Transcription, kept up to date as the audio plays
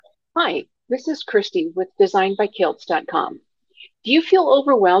Hi, this is Christy with designbykilts.com. Do you feel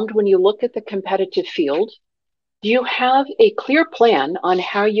overwhelmed when you look at the competitive field? Do you have a clear plan on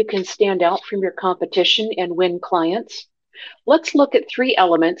how you can stand out from your competition and win clients? Let's look at three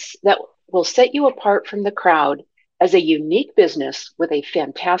elements that will set you apart from the crowd as a unique business with a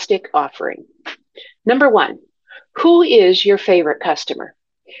fantastic offering. Number one, who is your favorite customer?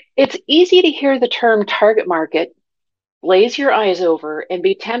 It's easy to hear the term target market, glaze your eyes over, and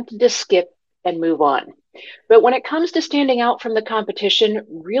be tempted to skip and move on. But when it comes to standing out from the competition,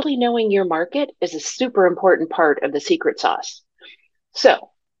 really knowing your market is a super important part of the secret sauce.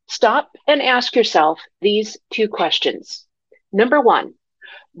 So stop and ask yourself these two questions. Number one,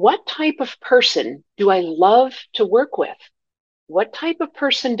 what type of person do I love to work with? What type of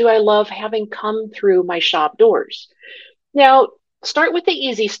person do I love having come through my shop doors? Now, start with the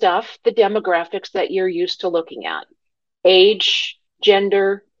easy stuff, the demographics that you're used to looking at: age,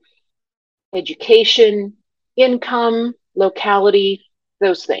 gender, education, income, locality,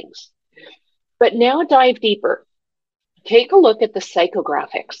 those things. But now dive deeper. Take a look at the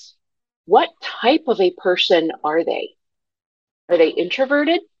psychographics. What type of a person are they? Are they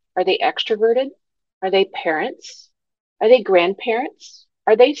introverted? Are they extroverted? Are they parents? Are they grandparents?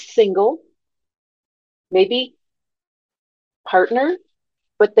 Are they single? Maybe partner,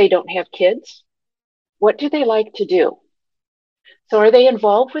 but they don't have kids? What do they like to do? So are they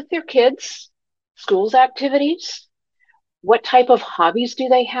involved with their kids? Schools activities? What type of hobbies do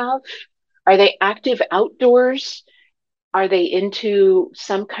they have? Are they active outdoors? Are they into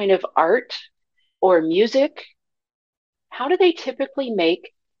some kind of art or music? How do they typically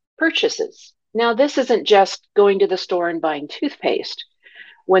make purchases? Now, this isn't just going to the store and buying toothpaste.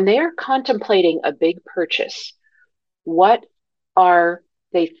 When they are contemplating a big purchase, what are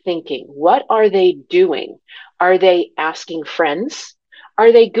they thinking? What are they doing? Are they asking friends?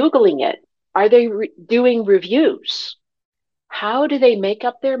 Are they Googling it? Are they doing reviews? How do they make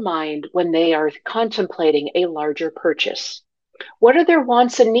up their mind when they are contemplating a larger purchase? What are their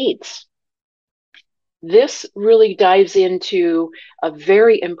wants and needs? This really dives into a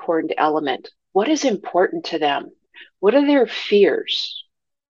very important element. What is important to them? What are their fears?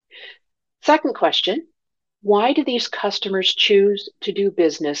 Second question, why do these customers choose to do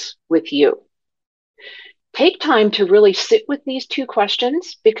business with you? Take time to really sit with these two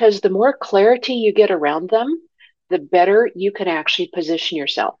questions, because the more clarity you get around them, the better you can actually position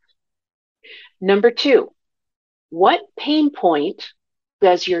yourself. Number two, what pain point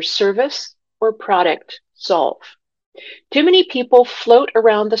does your service or product solve? Too many people float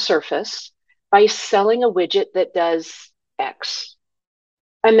around the surface by selling a widget that does X.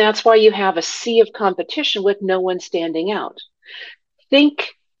 And that's why you have a sea of competition with no one standing out. Think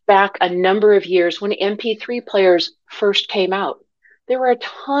back a number of years when MP3 players first came out. There were a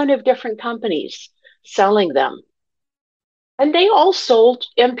ton of different companies selling them, and they all sold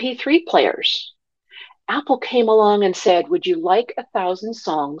MP3 players. Apple came along and said, would you like 1,000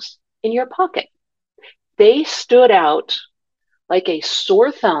 songs in your pocket? They stood out like a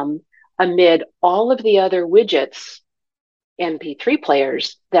sore thumb amid all of the other widgets, MP3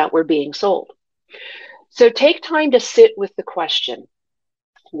 players that were being sold. So take time to sit with the question,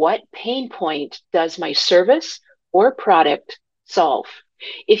 what pain point does my service or product solve?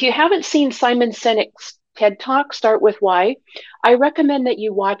 If you haven't seen Simon Sinek's TED Talk, Start With Why, I recommend that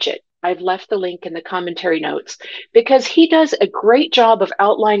you watch it. I've left the link in the commentary notes, because he does a great job of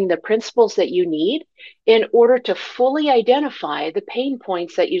outlining the principles that you need in order to fully identify the pain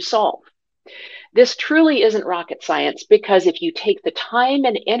points that you solve. This truly isn't rocket science, because if you take the time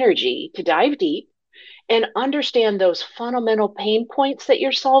and energy to dive deep and understand those fundamental pain points that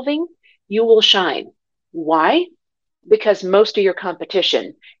you're solving, you will shine. Why? Because most of your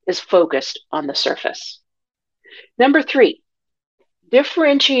competition is focused on the surface. Number three,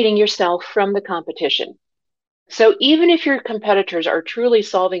 differentiating yourself from the competition. So even if your competitors are truly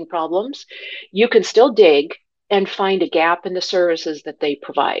solving problems, you can still dig and find a gap in the services that they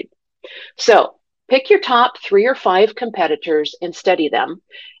provide. So pick your top 3 or 5 competitors and study them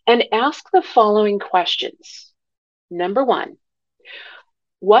and ask the following questions. Number one,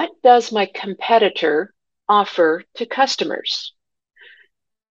 what does my competitor offer to customers?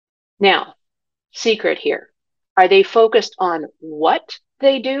 Now, secret here. Are they focused on what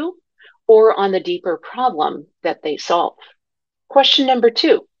they do or on the deeper problem that they solve? Question number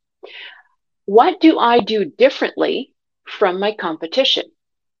two, what do I do differently from my competition?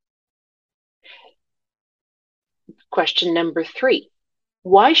 Question number three,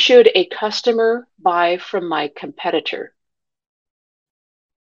 why should a customer buy from my competitor?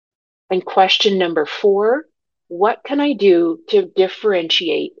 And question number four, what can I do to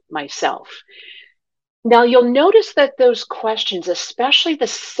differentiate myself. Now, you'll notice that those questions, especially the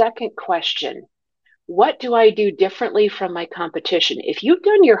second question, what do I do differently from my competition? If you've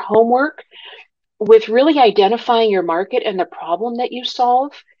done your homework with really identifying your market and the problem that you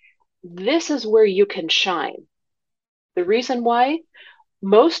solve, this is where you can shine. The reason why?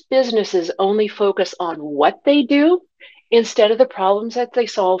 Most businesses only focus on what they do instead of the problems that they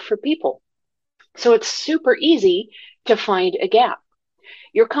solve for people. So it's super easy to find a gap.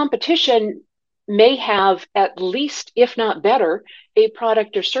 Your competition may have at least, if not better, a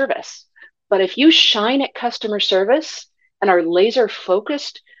product or service. But if you shine at customer service and are laser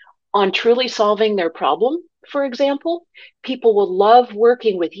focused on truly solving their problem, for example, people will love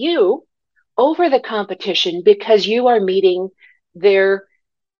working with you over the competition because you are meeting their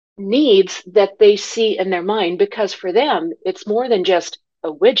needs that they see in their mind. Because for them, it's more than just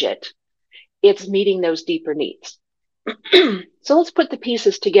a widget, it's meeting those deeper needs. So let's put the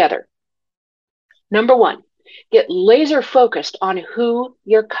pieces together. Number one, get laser focused on who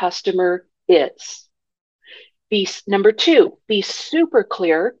your customer is. Number two, be super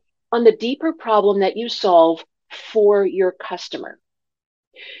clear on the deeper problem that you solve for your customer.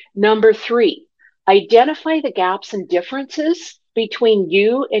 Number three, identify the gaps and differences between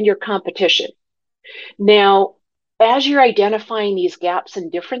you and your competition. Now, as you're identifying these gaps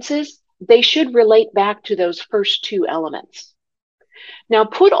and differences, they should relate back to those first two elements. Now,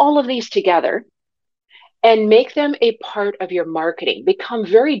 put all of these together and make them a part of your marketing. Become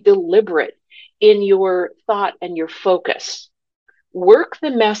very deliberate in your thought and your focus. Work the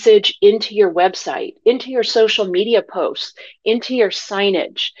message into your website, into your social media posts, into your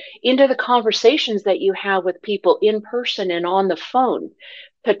signage, into the conversations that you have with people in person and on the phone,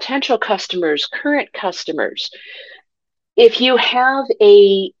 potential customers, current customers. If you have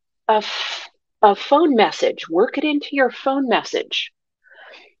a phone message, work it into your phone message.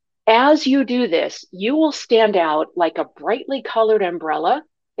 As you do this, you will stand out like a brightly colored umbrella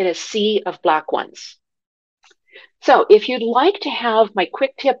in a sea of black ones. So if you'd like to have my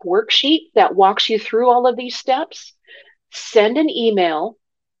quick tip worksheet that walks you through all of these steps, send an email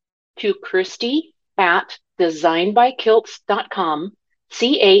to Christy@designbykilts.com,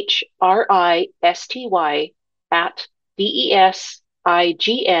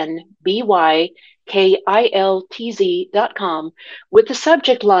 CHRISTY@DESIGNBYKILTZ.com with the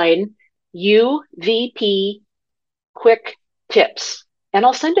subject line UVP Quick Tips, and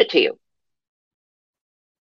I'll send it to you.